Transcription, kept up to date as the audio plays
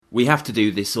We have to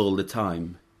do this all the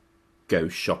time. Go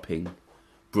shopping,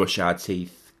 brush our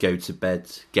teeth, go to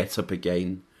bed, get up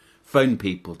again, phone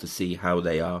people to see how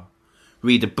they are,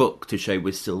 read a book to show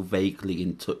we're still vaguely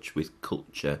in touch with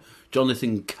culture.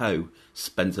 Jonathan Coe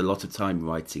spends a lot of time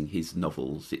writing his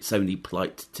novels. It's only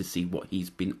polite to see what he's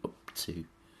been up to.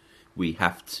 We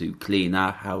have to clean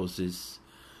our houses,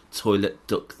 toilet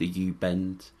duck the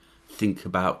U-bend, think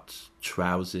about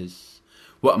trousers.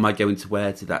 What am I going to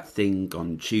wear to that thing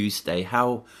on Tuesday?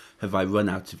 How have I run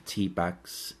out of tea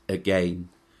bags again?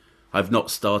 I've not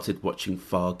started watching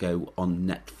Fargo on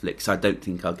Netflix. I don't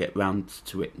think I'll get round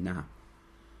to it now.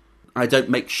 I don't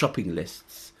make shopping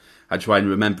lists. I try and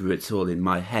remember it all in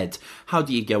my head. How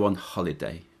do you go on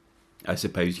holiday? I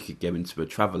suppose you could go into a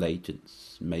travel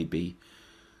agent's, maybe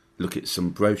look at some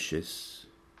brochures.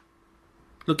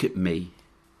 Look at me,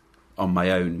 on my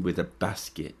own with a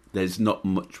basket. There's not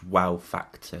much wow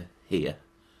factor here.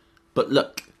 But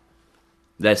look,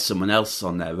 there's someone else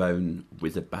on their own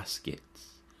with a basket.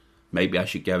 Maybe I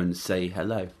should go and say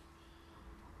hello.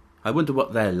 I wonder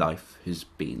what their life has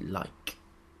been like.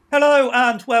 Hello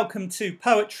and welcome to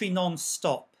Poetry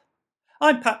Non-Stop.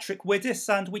 I'm Patrick Widdis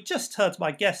and we just heard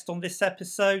my guest on this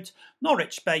episode,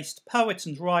 Norwich-based poet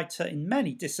and writer in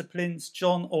many disciplines,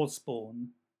 John Osborne.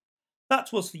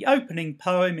 That was the opening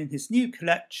poem in his new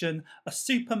collection, A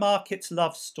Supermarket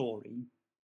Love Story,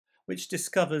 which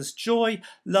discovers joy,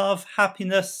 love,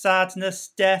 happiness, sadness,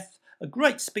 death, a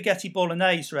great spaghetti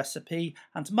bolognese recipe,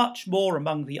 and much more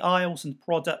among the aisles and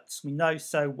products we know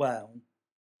so well.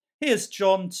 Here's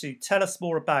John to tell us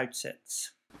more about it.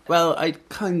 Well, I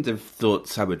kind of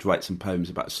thought I would write some poems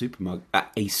about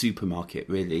a supermarket,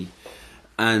 really.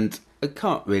 And I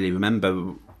can't really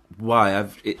remember why.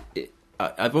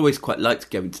 I've always quite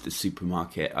liked going to the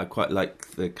supermarket. I quite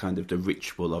like the kind of the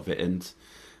ritual of it. And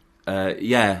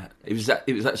it was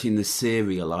actually in the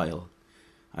cereal aisle.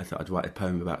 I thought I'd write a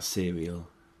poem about cereal.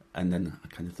 And then I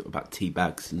kind of thought about tea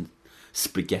bags and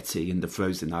spaghetti in the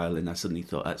frozen aisle. And I suddenly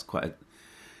thought that's quite a...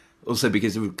 Also,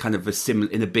 because it was kind of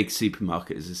in a big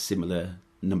supermarket, there's a similar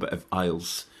number of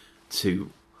aisles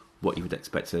to what you would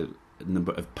expect a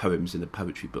number of poems in a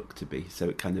poetry book to be. So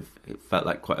it felt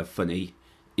like quite a funny,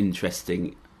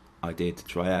 interesting idea to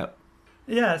try out.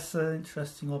 Yeah, it's an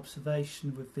interesting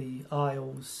observation with the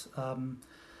aisles.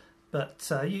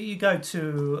 But you go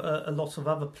to a lot of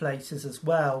other places as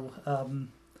well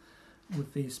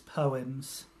with these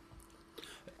poems.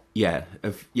 Yeah,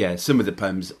 some of the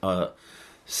poems are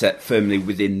set firmly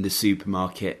within the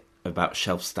supermarket, about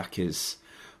shelf stackers,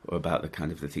 or about the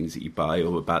kind of the things that you buy,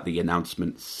 or about the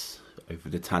announcements over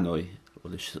the tannoy or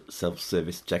the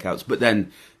self-service checkouts. But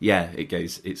then,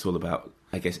 it's all about,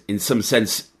 I guess, in some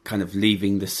sense, kind of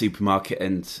leaving the supermarket.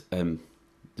 And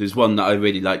there's one that I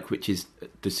really like, which is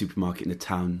the supermarket in a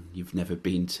town you've never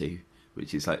been to,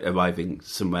 which is like arriving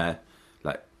somewhere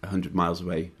like 100 miles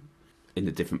away in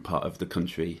a different part of the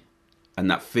country. And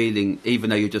that feeling, even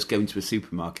though you're just going to a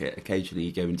supermarket, occasionally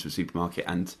you go into a supermarket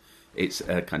and it's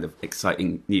a kind of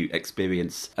exciting new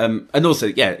experience. And also,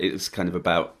 it's kind of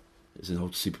about, there's an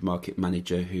old supermarket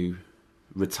manager who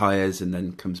retires and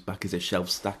then comes back as a shelf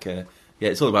stacker. Yeah,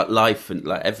 it's all about life and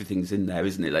like everything's in there,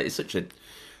 isn't it? Like it's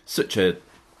such a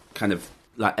kind of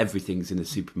like everything's in a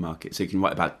supermarket. So you can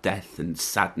write about death and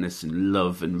sadness and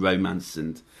love and romance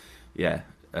and they're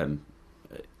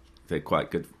quite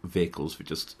good vehicles for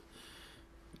just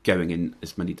going in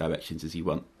as many directions as you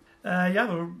want. You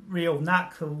have a real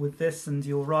knack with this and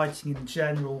your writing in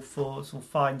general for sort of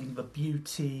finding the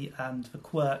beauty and the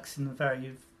quirks in the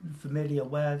very familiar.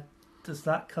 Where does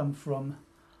that come from?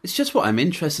 It's just what I'm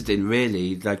interested in,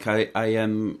 really. Like I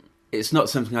it's not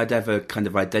something I'd ever kind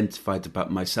of identified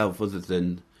about myself, other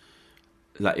than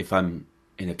like if I'm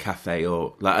in a cafe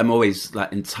or like I'm always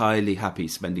like entirely happy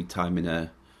spending time in a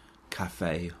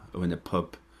cafe or in a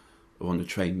pub or on a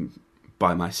train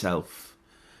by myself,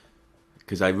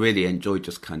 because I really enjoy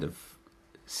just kind of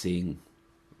seeing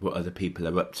what other people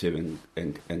are up to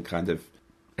and kind of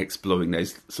exploring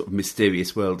those sort of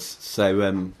mysterious worlds.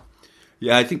 So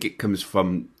I think it comes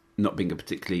from not being a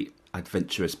particularly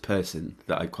adventurous person,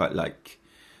 that I quite like,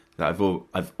 that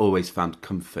I've always found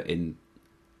comfort in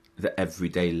the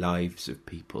everyday lives of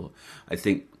people. I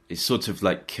think it's sort of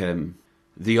like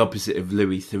the opposite of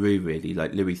Louis Theroux, really.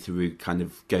 Like Louis Theroux kind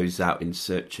of goes out in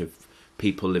search of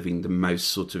people living the most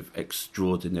sort of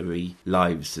extraordinary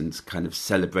lives and kind of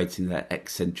celebrating their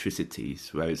eccentricities,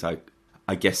 whereas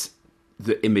I guess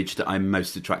the image that I'm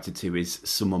most attracted to is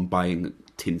someone buying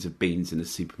tins of beans in a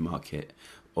supermarket,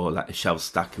 or like a shelf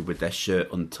stacker with their shirt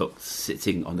untucked,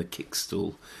 sitting on a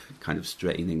kickstool, kind of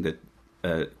straightening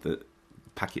the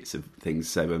packets of things.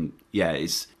 So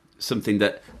it's something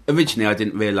that originally I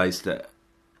didn't realise that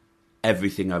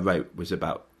everything I wrote was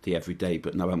about the everyday,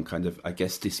 but now I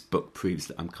guess this book proves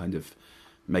that I'm kind of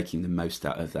making the most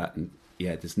out of that. And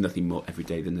yeah, there's nothing more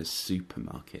everyday than a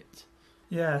supermarket.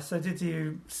 Yeah, so did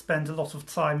you spend a lot of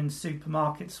time in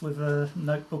supermarkets with a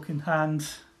notebook in hand?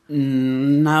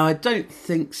 No, I don't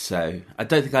think so. I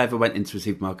don't think I ever went into a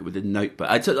supermarket with a notebook.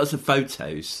 I took lots of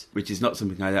photos, which is not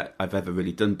something I've ever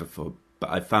really done before,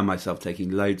 but I found myself taking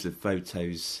loads of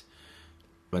photos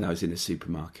when I was in a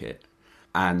supermarket.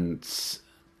 And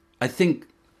I think,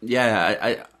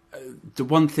 I the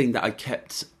one thing that I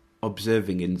kept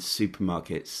observing in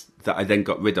supermarkets that I then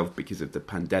got rid of because of the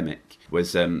pandemic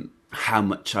was how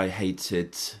much I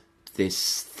hated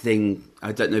this thing.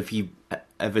 I don't know if you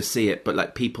ever see it, but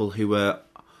like people who are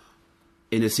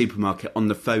in a supermarket on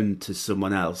the phone to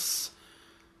someone else,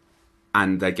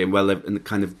 and they're going and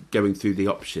kind of going through the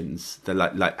options. They're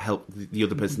like help the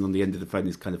other person on the end of the phone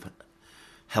is kind of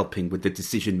helping with the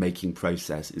decision-making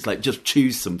process. It's like, just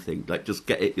choose something, like just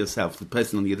get it yourself. The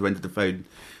person on the other end of the phone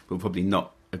will probably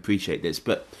not appreciate this.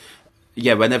 But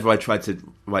yeah, whenever I tried to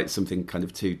write something kind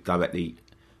of too directly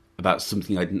about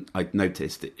something I'd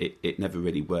noticed, it never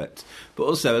really worked. But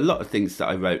also a lot of things that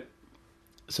I wrote,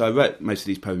 so I wrote most of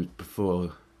these poems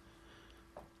before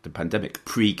the pandemic,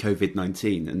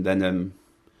 pre-COVID-19, and then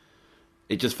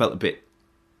it just felt a bit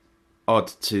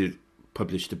odd to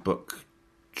publish the book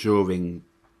during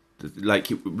like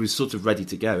it was sort of ready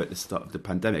to go at the start of the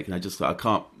pandemic, and I just thought, I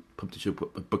can't publish a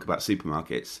book about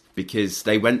supermarkets because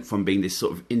they went from being this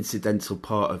sort of incidental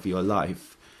part of your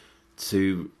life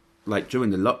to, like,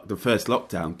 during the first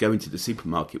lockdown, going to the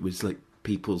supermarket was like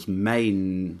people's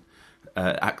main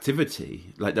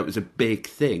activity. Like, that was a big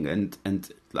thing, and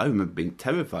I remember being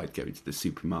terrified going to the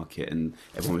supermarket, and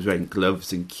everyone was wearing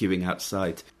gloves and queuing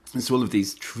outside. And so all of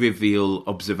these trivial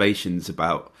observations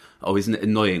about, oh, isn't it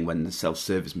annoying when the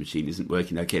self-service machine isn't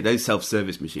working? Okay, those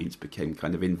self-service machines became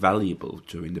kind of invaluable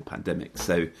during the pandemic.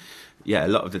 So, yeah, a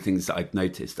lot of the things that I'd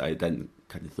noticed, I then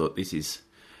kind of thought, this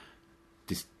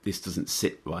doesn't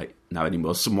sit right now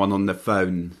anymore. Someone on the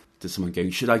phone to someone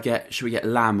going, should we get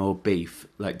lamb or beef?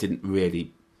 Like, didn't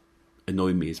really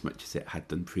annoy me as much as it had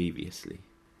done previously.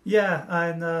 Yeah,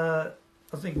 and I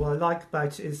think what I like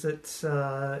about it is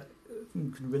that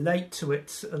you can relate to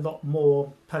it a lot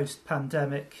more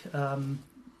post-pandemic,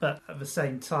 but at the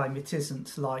same time, it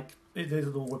isn't like it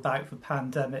is all about the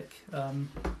pandemic.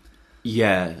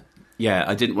 Yeah,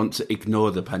 I didn't want to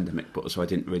ignore the pandemic, but also I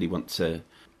didn't really want to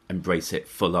embrace it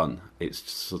full on. It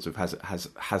sort of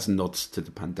has nods to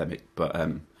the pandemic, but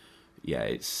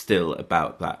it's still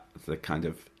about the kind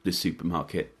of the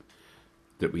supermarket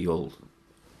that we all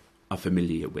are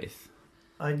familiar with.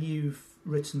 And you've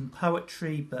written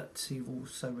poetry, but you've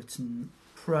also written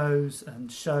prose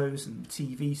and shows and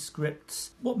TV scripts.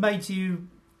 What made you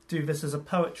do this as a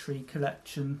poetry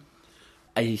collection?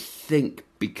 I think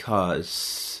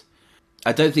because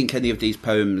I don't think any of these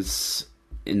poems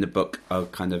in the book are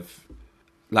kind of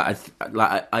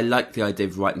I like the idea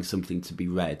of writing something to be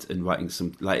read, and writing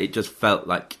some, like, it just felt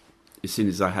like as soon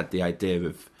as I had the idea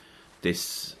of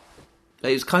this,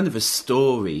 it was kind of a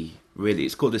story. Really,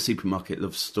 it's called A Supermarket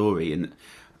Love Story, and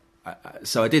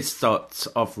so I did start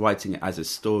off writing it as a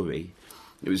story.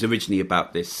 It was originally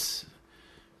about this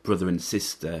brother and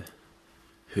sister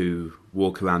who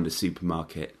walk around the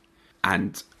supermarket,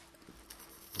 and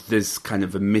there's kind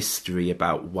of a mystery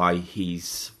about why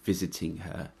he's visiting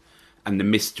her, and the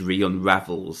mystery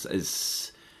unravels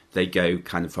as they go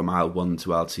kind of from aisle 1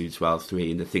 to aisle 2 to aisle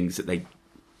 3, and the things that they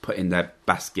put in their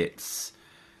baskets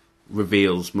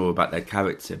reveals more about their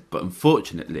character. But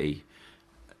unfortunately,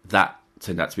 that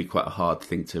turned out to be quite a hard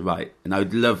thing to write. And I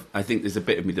think there's a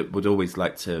bit of me that would always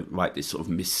like to write this sort of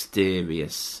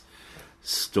mysterious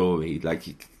story. Like,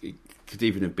 it could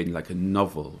even have been like a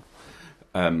novel.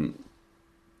 But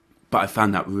I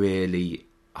found that really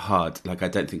hard. Like, I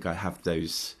don't think I have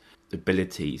those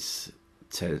abilities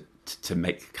to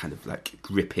make kind of like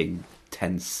gripping,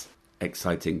 tense,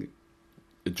 exciting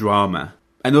drama.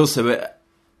 And also,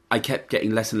 I kept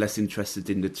getting less and less interested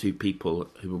in the two people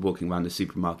who were walking around the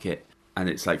supermarket, and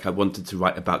it's like I wanted to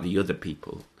write about the other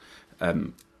people.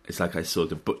 It's like I saw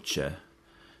the butcher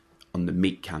on the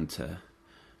meat counter,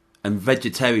 and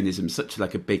vegetarianism is such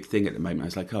like a big thing at the moment. I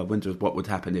was like, I wonder what would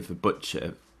happen if a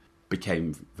butcher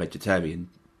became vegetarian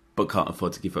but can't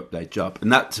afford to give up their job.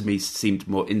 And that to me seemed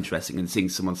more interesting than seeing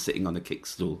someone sitting on a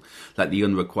kickstool, like the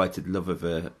unrequited love of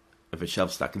a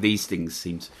shelf stack. These things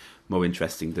seemed more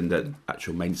interesting than the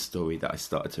actual main story that I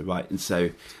started to write. And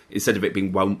so instead of it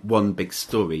being one big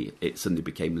story, it suddenly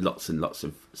became lots and lots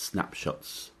of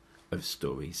snapshots of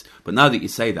stories. But now that you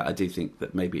say that, I do think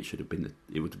that maybe it would have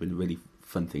been a really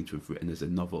fun thing to have written as a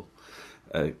novel,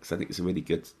 because I think it's a really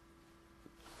good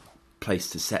place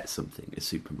to set something, a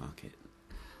supermarket.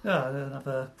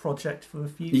 Another project for the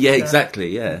future. Yeah, exactly,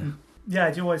 yeah. Mm-hmm.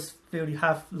 Yeah, do you always feel you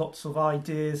have lots of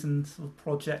ideas and sort of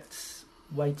projects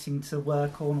waiting to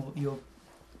work on, or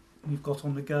you've got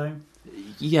on the go?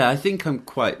 Yeah, I think I'm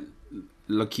quite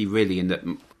lucky, really, in that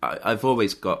I've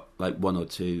always got like one or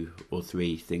two or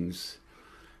three things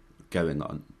going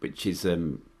on, which is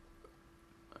I've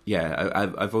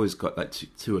always got like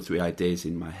two or three ideas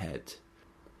in my head.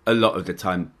 A lot of the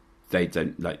time they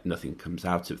don't, like, nothing comes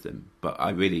out of them, but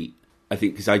I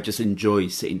think because I just enjoy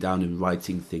sitting down and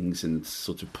writing things and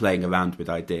sort of playing around with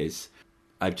ideas.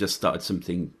 I've just started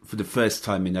something for the first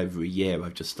time in over a year.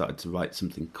 I've just started to write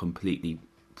something completely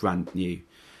brand new,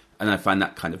 and I find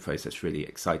that kind of process really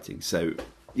exciting. So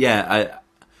yeah,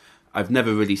 I've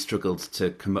never really struggled to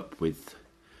come up with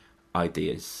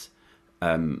ideas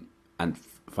and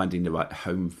finding the right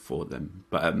home for them.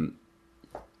 But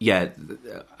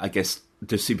I guess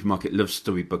the Supermarket Love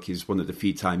Story book is one of the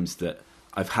few times that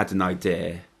I've had an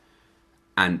idea,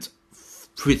 and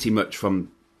pretty much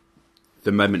from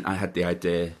the moment I had the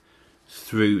idea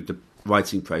through the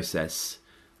writing process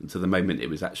until the moment it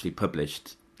was actually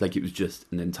published, like, it was just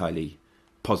an entirely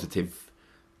positive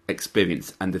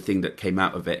experience, and the thing that came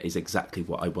out of it is exactly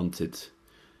what I wanted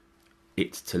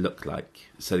it to look like.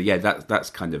 So yeah, that's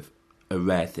kind of a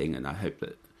rare thing, and I hope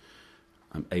that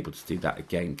I'm able to do that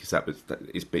again, because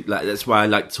that's why I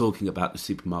like talking about the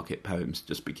supermarket poems,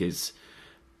 just because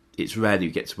it's rare that you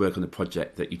get to work on a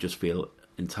project that you just feel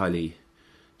entirely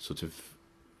sort of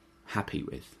happy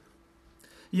with.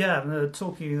 Yeah, and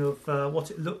with what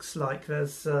it looks like,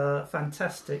 there's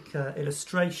fantastic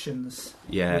illustrations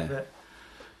with it.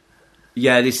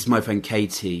 Yeah, this is my friend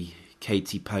Katie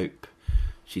Pope.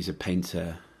 She's a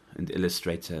painter and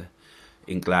illustrator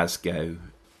in Glasgow.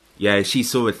 Yeah, she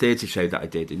saw a theatre show that I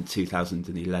did in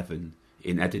 2011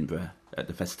 in Edinburgh at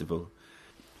the festival.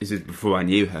 This is before I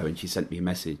knew her, and she sent me a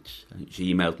message.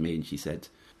 She emailed me and she said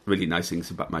really nice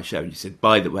things about my show. And she said,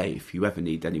 by the way, if you ever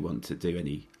need anyone to do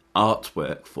any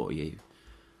artwork for you,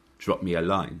 drop me a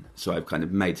line. So I've kind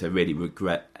of made her really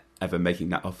regret ever making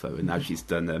that offer, and now she's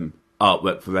done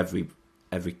artwork for every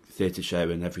theatre show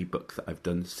and every book that I've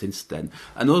done since then.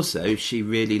 And also, she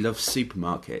really loves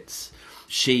supermarkets.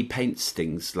 She paints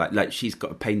things like she's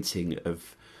got a painting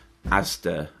of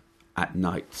Asda at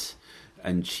night,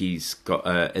 and she's got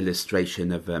an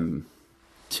illustration of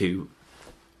two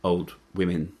old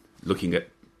women looking at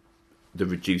the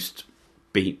reduced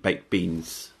baked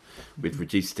beans with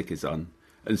reduced stickers on.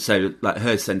 And so, like,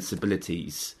 her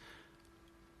sensibilities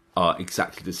are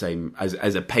exactly the same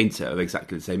as a painter, are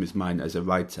exactly the same as mine as a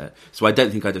writer. So I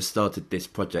don't think I'd have started this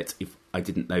project if I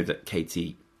didn't know that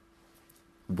Katie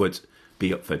would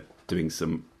be up for doing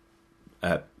some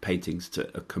paintings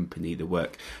to accompany the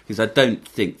work, because I don't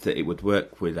think that it would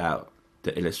work without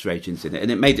the illustrations in it. And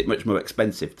it made it much more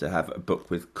expensive to have a book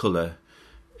with colour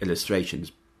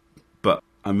illustrations. But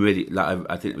I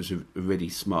think it was a really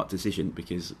smart decision,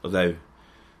 because although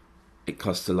it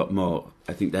costs a lot more,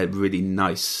 I think they're really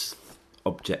nice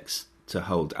objects to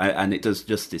hold, and it does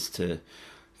justice to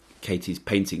Katie's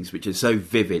paintings, which are so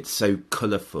vivid, so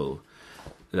colourful.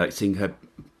 Like, seeing her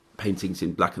paintings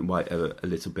in black and white are a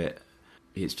little bit,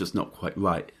 it's just not quite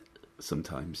right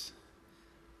sometimes.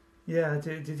 Yeah,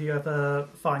 did you ever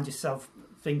find yourself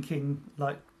thinking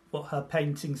like what her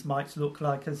paintings might look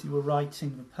like as you were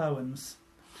writing the poems?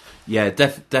 Yeah,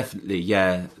 definitely.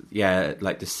 Yeah,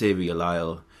 like the cereal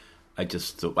aisle. I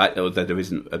just thought, although there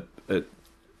isn't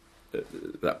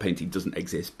that painting doesn't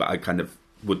exist, but I kind of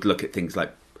would look at things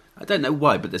like, I don't know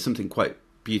why, but there's something quite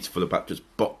beautiful about just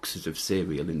boxes of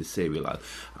cereal in the cereal aisle.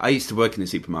 I used to work in the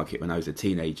supermarket when I was a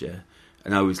teenager,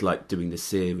 and I always liked doing the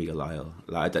cereal aisle.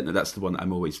 Like, I don't know, that's the one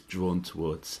I'm always drawn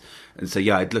towards. And so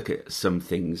yeah, I'd look at some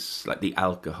things like the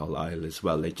alcohol aisle as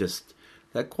well.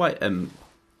 They're quite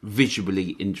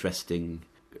visually interesting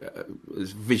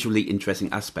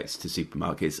aspects to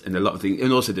supermarkets, and a lot of things,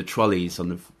 and also the trolleys on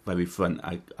the very front.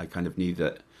 I kind of knew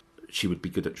that she would be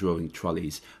good at drawing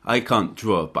trolleys. I can't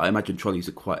draw, but I imagine trolleys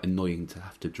are quite annoying to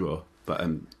have to draw. But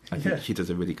I think she does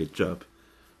a really good job.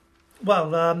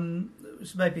 Well,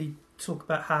 maybe talk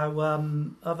about how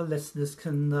other listeners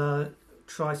can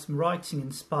try some writing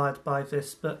inspired by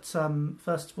this. But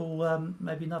first of all,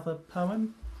 maybe another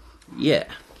poem? Yeah,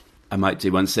 I might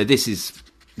do one. So this is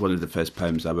one of the first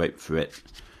poems I wrote for it,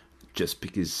 just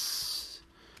because...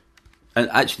 And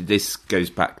actually, this goes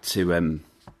back to...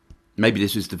 maybe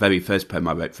this was the very first poem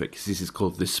I wrote for it, because this is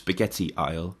called The Spaghetti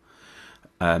Aisle.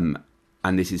 And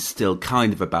And this is still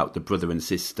kind of about the brother and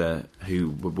sister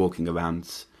who were walking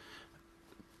around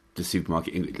the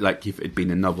supermarket. Like if it had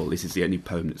been a novel, this is the only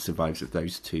poem that survives of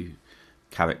those two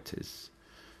characters.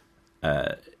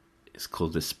 It's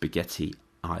called The Spaghetti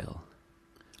Aisle.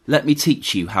 Let me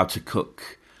teach you how to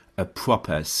cook a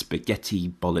proper spaghetti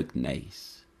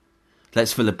bolognese.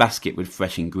 Let's fill a basket with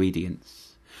fresh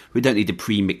ingredients. We don't need a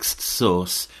pre-mixed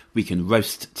sauce. We can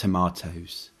roast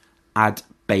tomatoes, add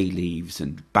bay leaves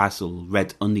and basil,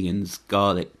 red onions,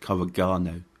 garlic,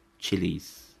 oregano,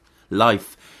 chilies.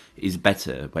 Life is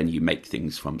better when you make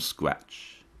things from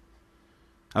scratch.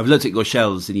 I've looked at your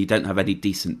shelves and you don't have any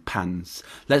decent pans.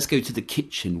 Let's go to the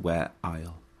kitchenware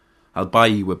aisle. I'll buy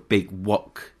you a big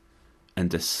wok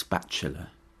and a spatula.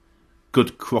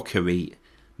 Good crockery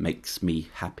makes me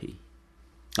happy.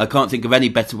 I can't think of any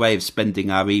better way of spending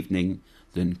our evening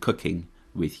than cooking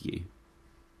with you.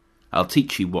 I'll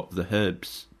teach you what the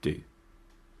herbs do.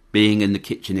 Being in the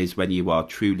kitchen is when you are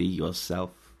truly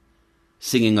yourself,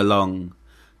 singing along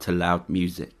to loud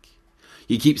music.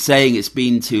 You keep saying it's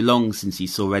been too long since you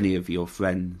saw any of your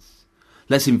friends.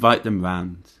 Let's invite them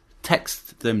round.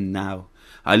 Text them now.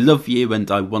 I love you and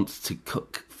I want to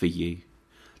cook for you.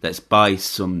 Let's buy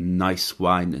some nice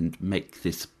wine and make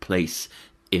this place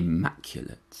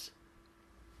immaculate.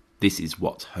 This is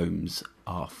what homes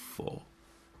are for.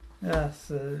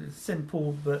 Yes,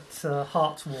 simple but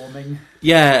heartwarming.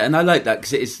 Yeah, and I like that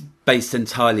because it is based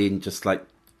entirely in just like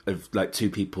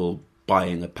two people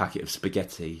buying a packet of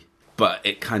spaghetti, but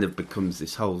it kind of becomes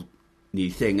this whole new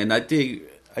thing. And I do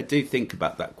think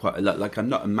about that quite a lot. Like, I'm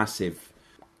not a massive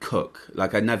cook.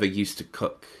 Like, I never used to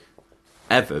cook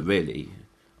ever really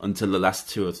until the last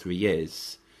 2 or 3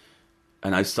 years,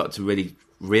 and I started to really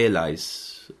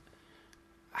realise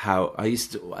how I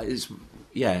used to.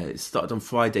 It started on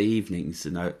Friday evenings,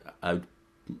 and I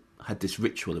had this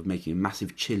ritual of making a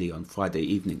massive chili on Friday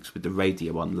evenings with the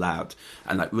radio on loud,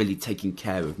 and like really taking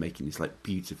care of making this like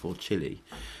beautiful chili.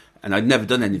 And I'd never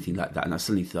done anything like that, and I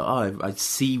suddenly thought, I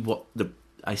see what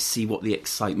the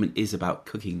excitement is about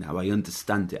cooking now. I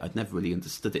understand it. I'd never really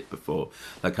understood it before.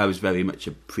 Like, I was very much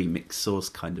a pre-mixed sauce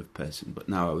kind of person, but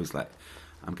now I was like,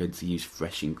 I'm going to use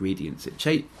fresh ingredients.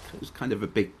 It was kind of a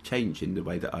big change in the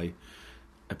way that I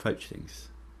approach things.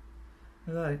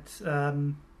 Right.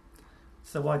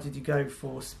 So why did you go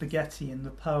for spaghetti in the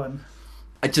poem?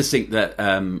 I just think that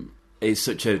it's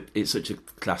such a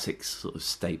classic sort of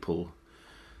staple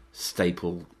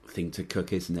thing to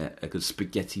cook, isn't it? A good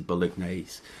spaghetti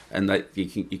bolognese, and like you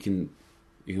can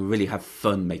really have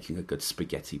fun making a good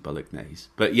spaghetti bolognese.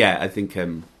 But yeah, I think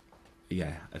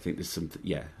there's some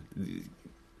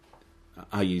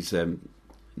I use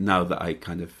now that I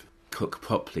kind of cook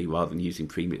properly rather than using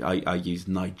premium. I use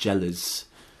Nigella's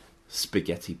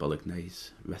spaghetti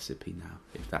bolognese recipe now,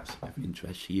 if that's of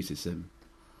interest. She uses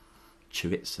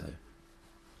chorizo,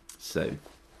 so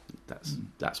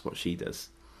that's what she does.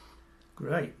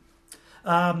 Great.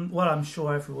 Well, I'm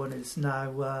sure everyone is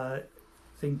now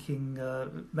thinking,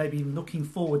 maybe even looking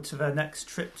forward to their next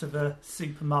trip to the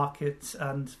supermarket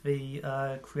and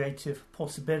the creative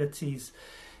possibilities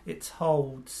it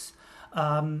holds.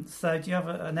 So do you have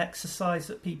an exercise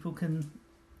that people can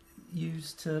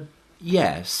use to...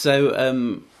 Yeah,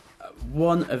 so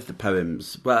one of the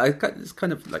poems... Well, it's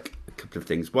kind of like a couple of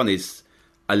things. One is,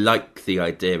 I like the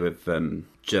idea of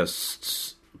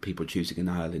just people choosing an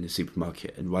aisle in a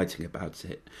supermarket and writing about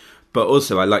it. But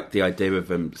also I like the idea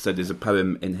of... so there's a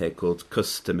poem in here called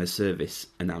Customer Service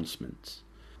Announcement.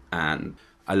 And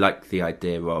I like the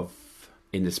idea of,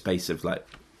 in the space of like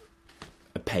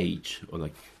a page or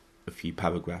like a few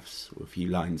paragraphs or a few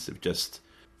lines of just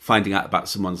finding out about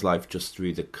someone's life just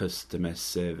through the customer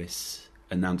service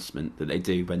announcement that they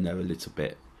do when they're a little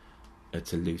bit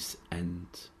at a loose end.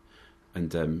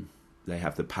 And they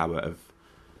have the power of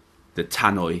the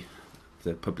tannoy,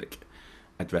 the public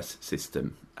address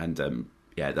system. And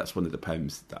that's one of the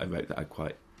poems that I wrote that I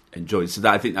quite enjoyed. So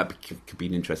that I think that could be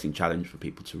an interesting challenge for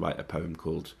people to write a poem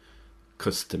called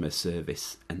Customer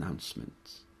Service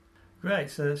Announcement.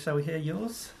 Great, so shall we hear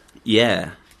yours?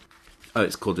 Yeah. Oh,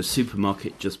 it's called A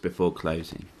Supermarket Just Before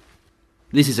Closing.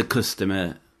 This is a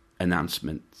customer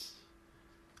announcement.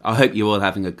 I hope you're all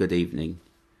having a good evening.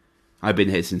 I've been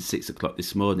here since 6 o'clock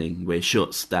this morning. We're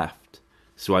short-staffed,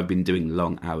 so I've been doing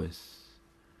long hours.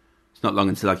 It's not long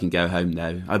until I can go home,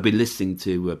 though. I've been listening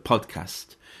to a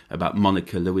podcast about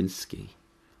Monica Lewinsky.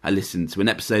 I listened to an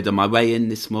episode on my way in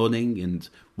this morning and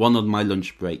one on my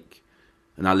lunch break,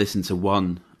 and I listened to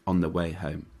one on the way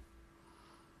home.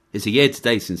 It's a year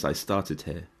today since I started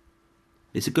here.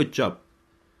 It's a good job.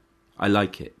 I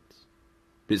like it.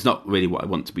 But it's not really what I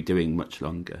want to be doing much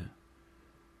longer.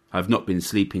 I've not been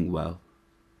sleeping well.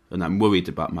 and I'm worried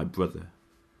about my brother.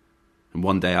 And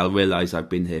one day I'll realise I've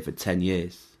been here for 10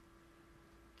 years.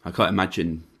 I can't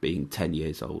imagine being 10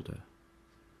 years older.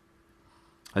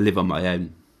 I live on my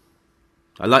own.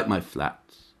 I like my flat,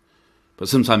 but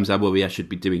sometimes I worry I should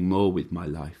be doing more with my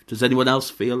life. Does anyone else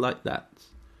feel like that?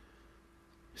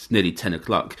 It's nearly 10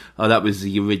 o'clock. Oh, that was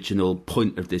the original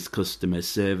point of this customer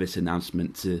service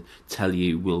announcement, to tell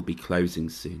you we'll be closing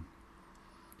soon.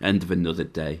 End of another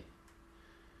day.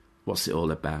 What's it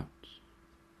all about?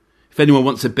 If anyone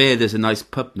wants a beer, there's a nice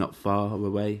pub not far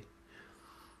away.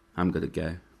 I'm going to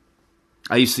go.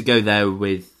 I used to go there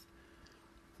with...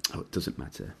 Oh, it doesn't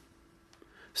matter.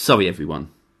 Sorry,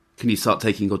 everyone. Can you start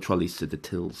taking your trolleys to the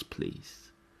tills,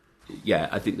 please? Yeah,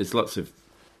 I think there's lots of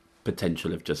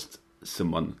potential of just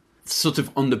someone sort of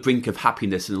on the brink of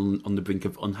happiness and on the brink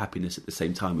of unhappiness at the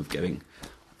same time, of going,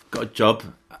 I've got a job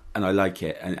and I like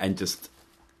it. And just...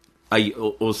 I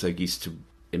also used to...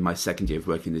 In my second year of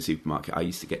working in the supermarket, I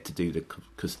used to get to do the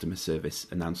customer service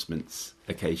announcements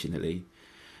occasionally.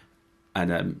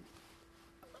 And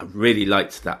I really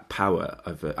liked that power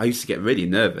of it. I used to get really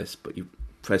nervous, but you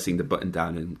pressing the button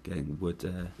down and going,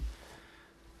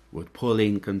 would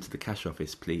Pauline come to the cash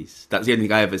office, please? That's the only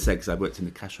thing I ever said, because I worked in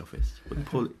the cash office. Would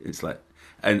Pauline? It's like,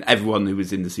 and everyone who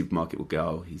was in the supermarket would go,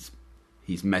 oh,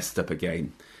 he's messed up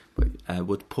again. But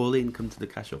would Pauline come to the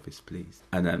cash office, please?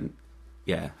 And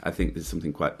yeah, I think there's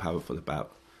something quite powerful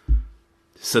about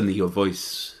suddenly your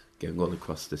voice going all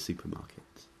across the supermarket.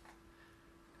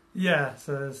 Yeah,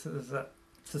 so there's that,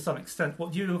 to some extent,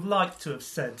 what you would have liked to have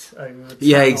said over the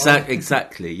Yeah,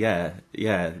 exactly. Yeah.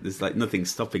 There's like nothing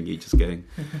stopping you just going.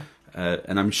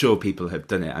 And I'm sure people have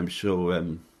done it. I'm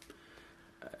sure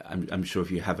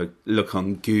if you have a look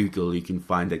on Google, you can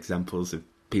find examples of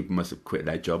people must have quit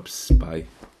their jobs by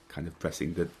kind of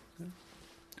pressing the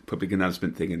public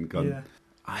announcement thing and gone, yeah.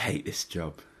 I hate this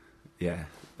job. Yeah,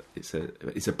 it's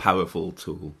a powerful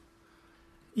tool.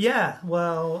 Yeah,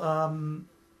 well,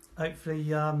 hopefully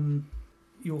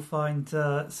you'll find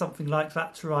something like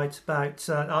that to write about.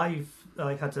 I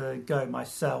had a go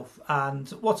myself, and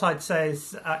what I'd say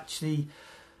is actually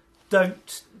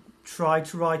don't try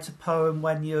to write a poem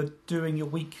when you're doing your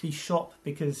weekly shop,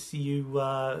 because you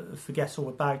forget all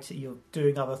about it. You're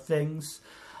doing other things.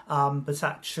 But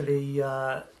actually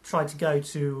try to go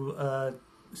to a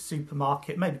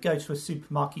supermarket, maybe go to a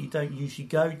supermarket you don't usually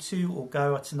go to, or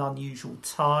go at an unusual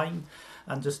time,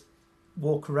 and just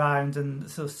walk around and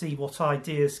sort of see what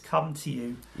ideas come to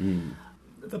you.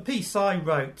 The piece I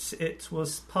wrote, it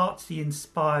was partly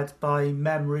inspired by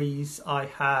memories I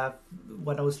have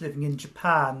when I was living in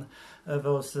Japan. There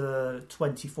was a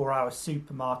 24-hour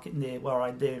supermarket near where I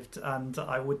lived, and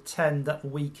I would tend at the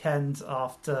weekend,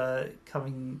 after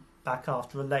coming back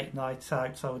after a late night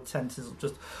out, I would tend to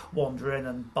just wander in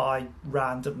and buy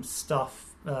random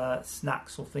stuff,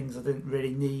 snacks or things I didn't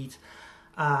really need.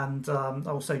 And I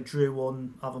also drew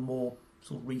on other more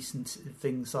sort of recent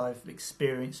things I've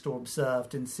experienced or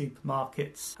observed in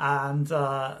supermarkets. And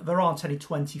there aren't any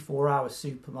 24-hour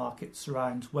supermarkets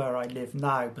around where I live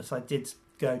now, but I did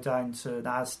go down to an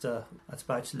Asda at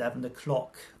about 11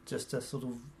 o'clock just to sort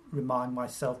of remind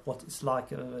myself what it's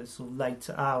like at those sort of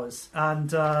later hours. And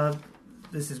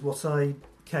this is what I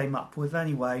came up with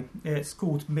anyway. It's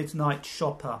called Midnight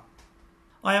Shopper.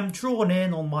 I am drawn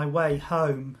in on my way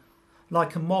home,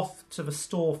 like a moth to the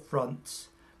storefront,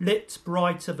 lit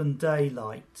brighter than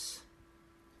daylight.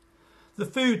 The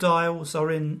food aisles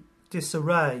are in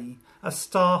disarray as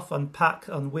staff unpack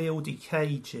unwieldy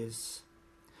cages.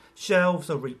 Shelves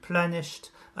are replenished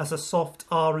as a soft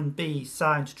R&B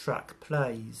soundtrack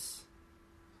plays.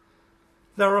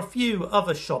 There are a few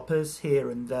other shoppers here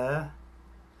and there.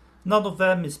 None of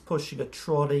them is pushing a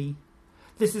trolley.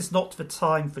 This is not the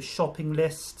time for shopping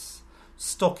lists,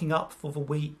 stocking up for the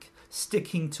week,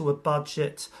 sticking to a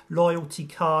budget, loyalty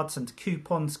cards and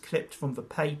coupons clipped from the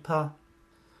paper.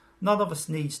 None of us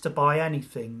needs to buy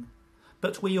anything,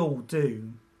 but we all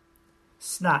do.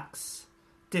 Snacks,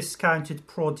 discounted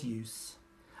produce,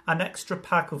 an extra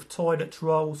pack of toilet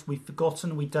rolls we've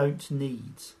forgotten we don't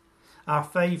need, our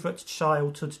favourite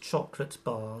childhood chocolate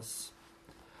bars.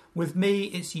 With me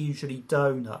it's usually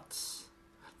donuts,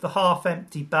 the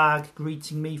half-empty bag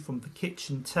greeting me from the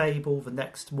kitchen table the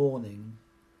next morning.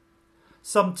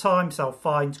 Sometimes I'll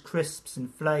find crisps in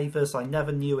flavours I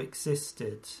never knew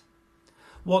existed.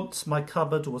 Once my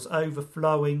cupboard was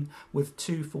overflowing with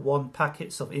 2-for-1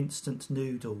 packets of instant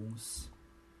noodles.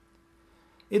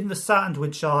 In the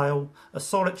sandwich aisle, a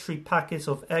solitary packet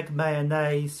of egg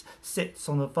mayonnaise sits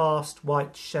on a vast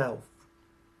white shelf.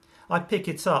 I pick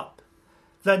it up,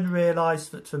 then realise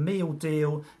that the meal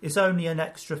deal is only an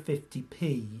extra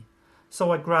 50p,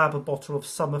 so I grab a bottle of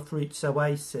Summer Fruits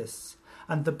Oasis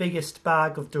and the biggest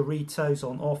bag of Doritos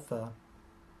on offer.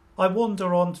 I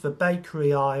wander onto the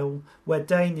bakery aisle where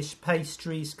Danish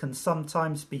pastries can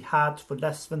sometimes be had for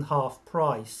less than half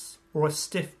price, or a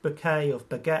stiff bouquet of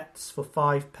baguettes for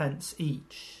 5 pence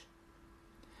each.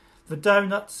 The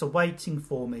donuts are waiting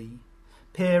for me,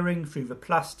 peering through the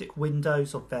plastic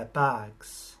windows of their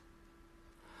bags.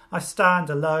 I stand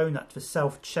alone at the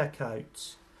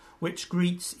self-checkout, which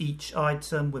greets each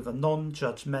item with a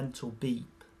non-judgmental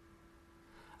beep.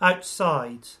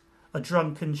 Outside, a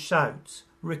drunken shout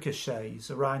ricochets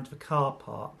around the car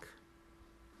park.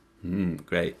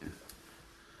 Great.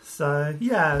 So,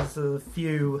 yeah, there's a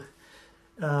few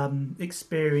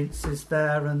experiences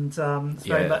there, and it's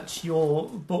very much your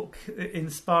book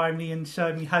inspiring me and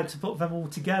showing me how to put them all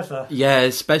together. Yeah,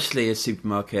 especially a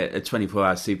supermarket, a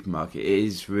 24-hour supermarket. It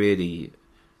is really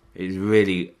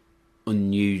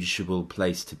unusual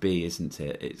place to be, isn't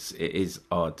it? It is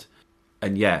odd.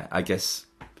 And yeah, I guess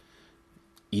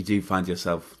you do find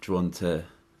yourself drawn to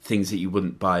things that you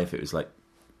wouldn't buy if it was like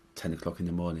 10 o'clock in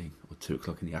the morning or 2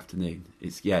 o'clock in the afternoon.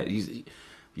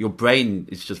 Your brain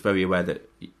is just very aware that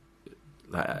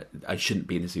I shouldn't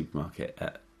be in a supermarket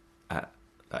at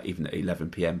even at 11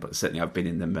 p.m. But certainly I've been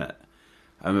in them I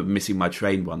remember missing my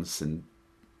train once and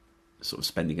sort of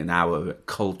spending an hour at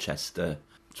Colchester,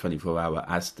 24-hour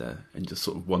Asda, and just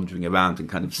sort of wandering around and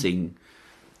kind of seeing.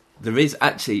 There is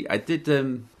actually, I did,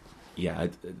 there's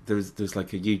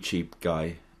like a YouTube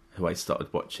guy who I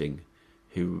started watching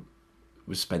who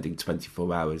was spending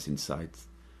 24 hours inside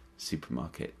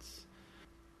supermarkets,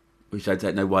 which I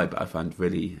don't know why, but I found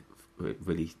really,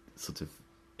 really sort of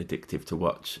addictive to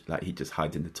watch. Like, he'd just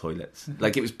hide in the toilets.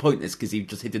 Like, it was pointless because he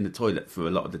just hid in the toilet for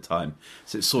a lot of the time.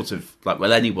 So it's sort of like,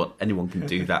 well, anyone can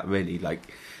do that, really.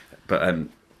 Like, but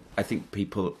I think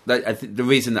people. I think the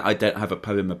reason that I don't have a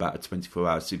poem about a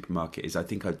 24-hour supermarket is I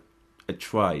think I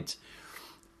tried,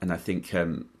 and I think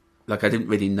like I didn't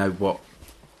really know what.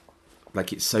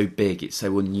 Like, it's so big, it's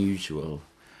so unusual.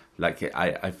 Like,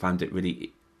 I found it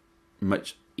really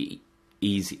much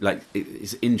easy. Like,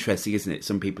 it's interesting, isn't it?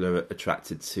 Some people are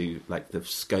attracted to like the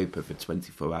scope of a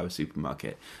 24-hour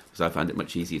supermarket, because I found it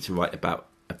much easier to write about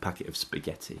a packet of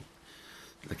spaghetti,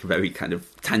 like a very kind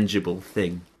of tangible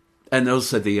thing. And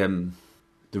also the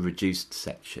reduced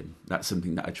section. That's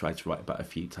something that I tried to write about a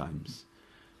few times.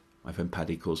 My friend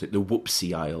Paddy calls it the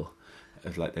whoopsie aisle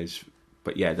of like those.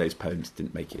 But yeah, those poems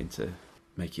didn't make it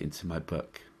into my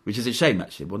book, which is a shame.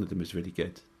 Actually, one of them was really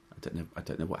good. I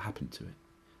don't know what happened to it.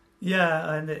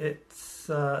 Yeah, and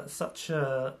it's such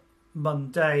a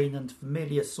mundane and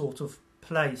familiar sort of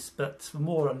place, but the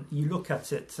more you look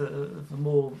at it, the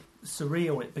more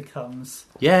surreal it becomes.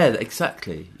 Yeah,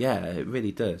 exactly. Yeah, it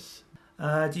really does.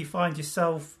 Do you find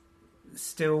yourself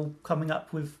still coming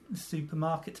up with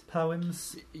supermarket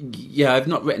poems? Yeah, I've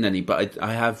not written any, but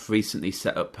I have recently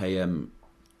set up a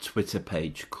Twitter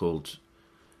page called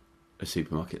A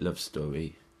Supermarket Love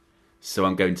Story. So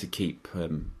I'm going to keep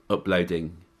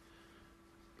uploading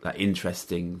like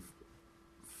interesting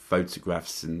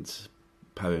photographs and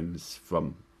poems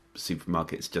from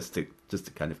supermarkets just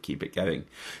to kind of keep it going.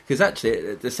 Because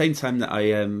actually, at the same time that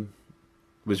I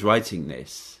was writing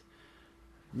this,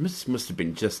 must have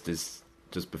been just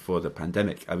before the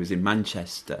pandemic. I was in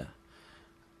Manchester,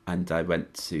 and I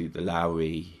went to the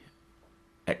Lowry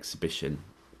exhibition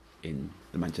in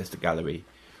the Manchester Gallery.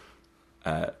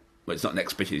 Well, it's not an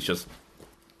exhibition; it's just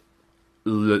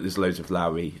there's loads of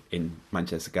Lowry in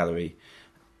Manchester Gallery,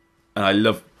 and I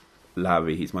love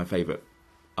Lowry. He's my favourite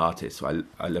artist, so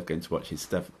I love going to watch his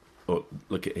stuff or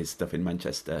look at his stuff in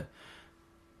Manchester.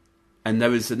 And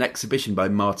there was an exhibition by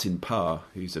Martin Parr,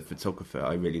 who's a photographer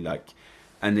I really like,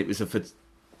 and it was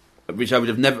which I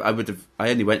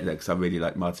only went there because I really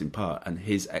like Martin Parr, and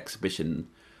his exhibition,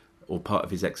 or part of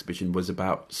his exhibition, was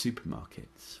about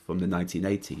supermarkets from the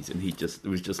 1980s, and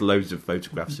there was just loads of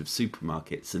photographs of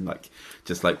supermarkets and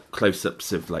just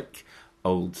close-ups of like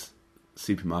old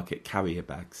supermarket carrier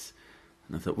bags.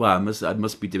 And I thought, wow, I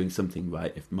must be doing something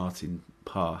right if Martin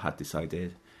Parr had this idea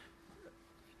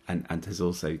and has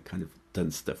also kind of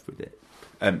done stuff with it.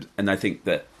 And I think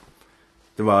that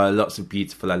there are lots of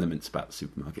beautiful elements about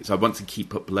supermarkets. I want to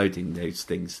keep uploading those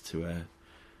things to a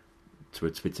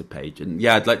Twitter page. And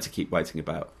yeah, I'd like to keep writing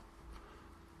about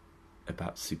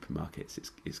supermarkets.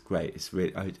 It's great. It's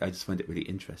really, I just find it really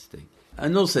interesting.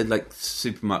 And also, like,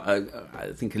 supermarket,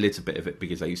 I think a little bit of it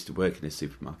because I used to work in a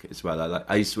supermarket as well.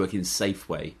 I used to work in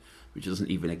Safeway, which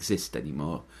doesn't even exist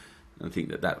anymore. And I think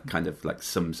that kind of like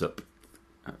sums up,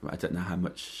 I don't know how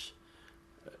much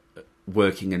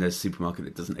working in a supermarket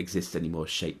that doesn't exist anymore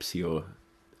shapes your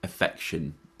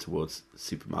affection towards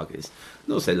supermarkets,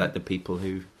 and also like the people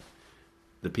who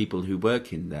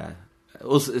work in there,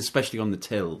 also especially on the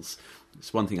tills.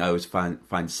 It's one thing I always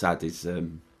find sad is,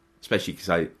 especially because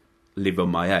I live on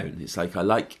my own. It's like I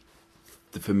like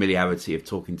the familiarity of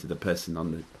talking to the person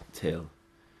on the till,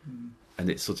 and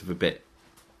it's sort of a bit,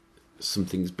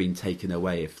 something's been taken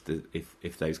away if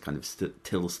those kind of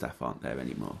till staff aren't there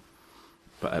anymore.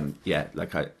 But I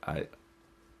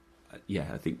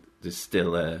think there's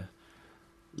still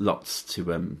lots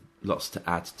to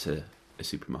add to a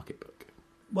supermarket book.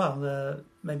 Well,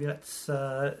 maybe let's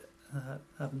have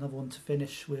another one to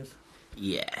finish with.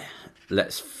 Yeah,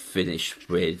 let's finish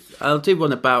with. I'll do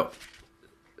one about.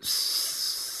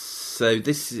 So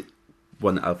this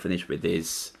one I'll finish with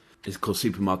is called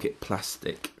Supermarket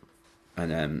Plastic,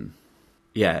 and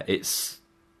it's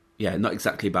not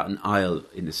exactly about an aisle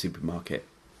in the supermarket,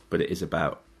 but it is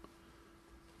about,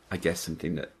 I guess,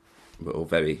 something that we're all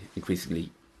very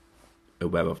increasingly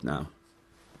aware of now.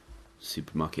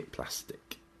 Supermarket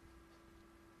plastic.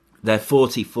 They're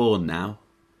 44 now,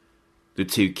 the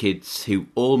two kids who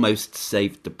almost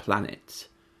saved the planet,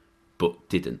 but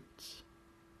didn't.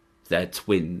 They're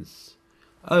twins.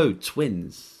 Oh,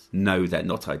 twins. No, they're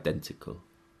not identical.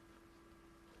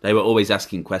 They were always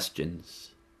asking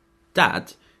questions.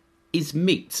 Dad, is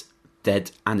meat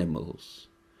dead animals?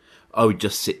 Oh,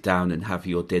 just sit down and have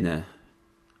your dinner.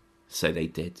 So they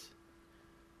did.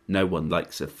 No one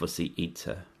likes a fussy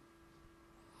eater.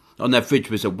 On their fridge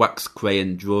was a wax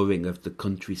crayon drawing of the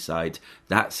countryside.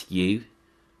 That's you,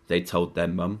 they told their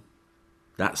mum.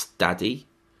 That's Daddy.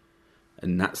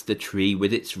 And that's the tree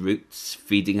with its roots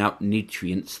feeding out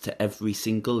nutrients to every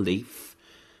single leaf.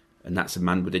 And that's a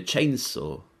man with a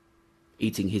chainsaw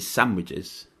eating his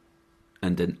sandwiches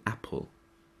and an apple.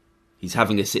 He's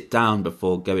having a sit down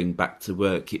before going back to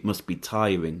work. It must be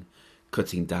tiring,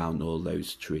 cutting down all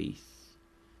those trees.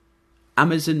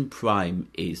 Amazon Prime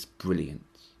is brilliant.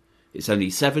 It's only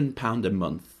 £7 a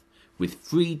month with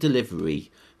free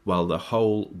delivery while the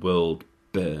whole world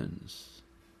burns.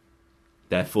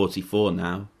 They're 44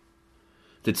 now.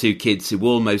 The two kids who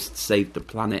almost saved the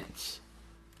planet,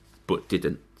 but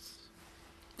didn't.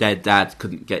 Their dad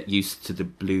couldn't get used to the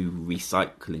blue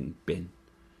recycling bin.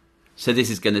 So this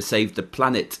is going to save the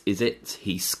planet, is it?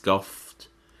 He scoffed,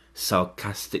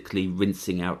 sarcastically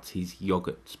rinsing out his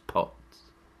yoghurt pot.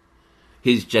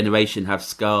 His generation have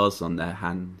scars on their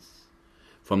hands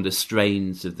from the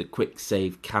strains of the quick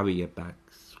save carrier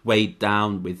bags, weighed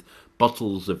down with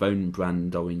bottles of own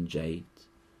brand orangeade.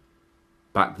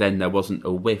 Back then there wasn't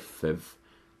a whiff of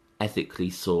ethically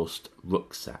sourced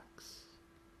rucksacks.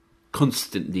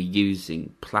 Constantly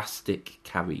using plastic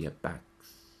carrier bags.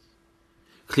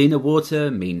 Cleaner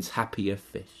water means happier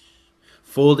fish.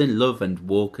 Fall in love and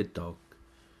walk a dog.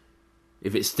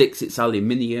 If it sticks, it's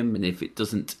aluminium, and if it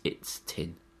doesn't, it's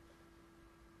tin.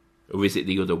 Or is it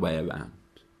the other way around?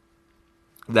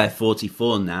 They're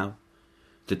 44 now,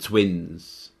 the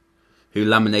twins, who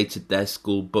laminated their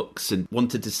school books and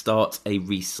wanted to start a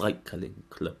recycling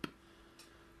club.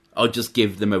 I'll just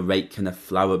give them a rake and a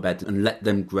flower bed and let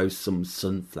them grow some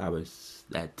sunflowers,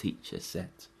 their teacher said.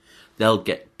 They'll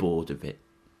get bored of it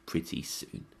pretty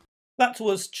soon. That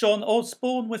was John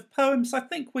Osborne with poems I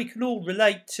think we can all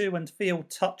relate to and feel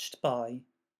touched by.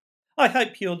 I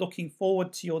hope you're looking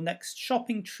forward to your next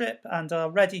shopping trip and are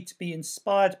ready to be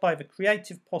inspired by the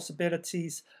creative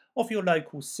possibilities of your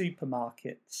local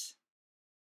supermarkets.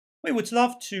 We would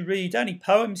love to read any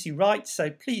poems you write, so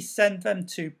please send them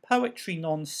to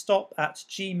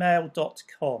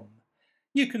poetrynonstop@gmail.com.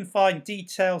 You can find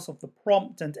details of the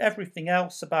prompt and everything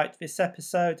else about this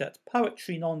episode at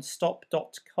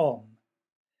poetrynonstop.com.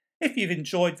 If you've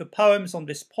enjoyed the poems on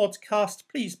this podcast,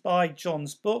 please buy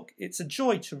John's book. It's a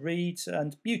joy to read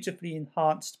and beautifully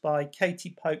enhanced by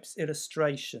Katie Pope's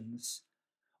illustrations.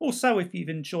 Also, if you've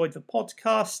enjoyed the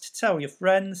podcast, tell your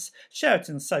friends, share it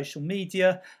on social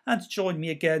media, and join me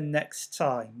again next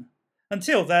time.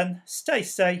 Until then, stay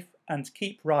safe and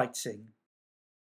keep writing.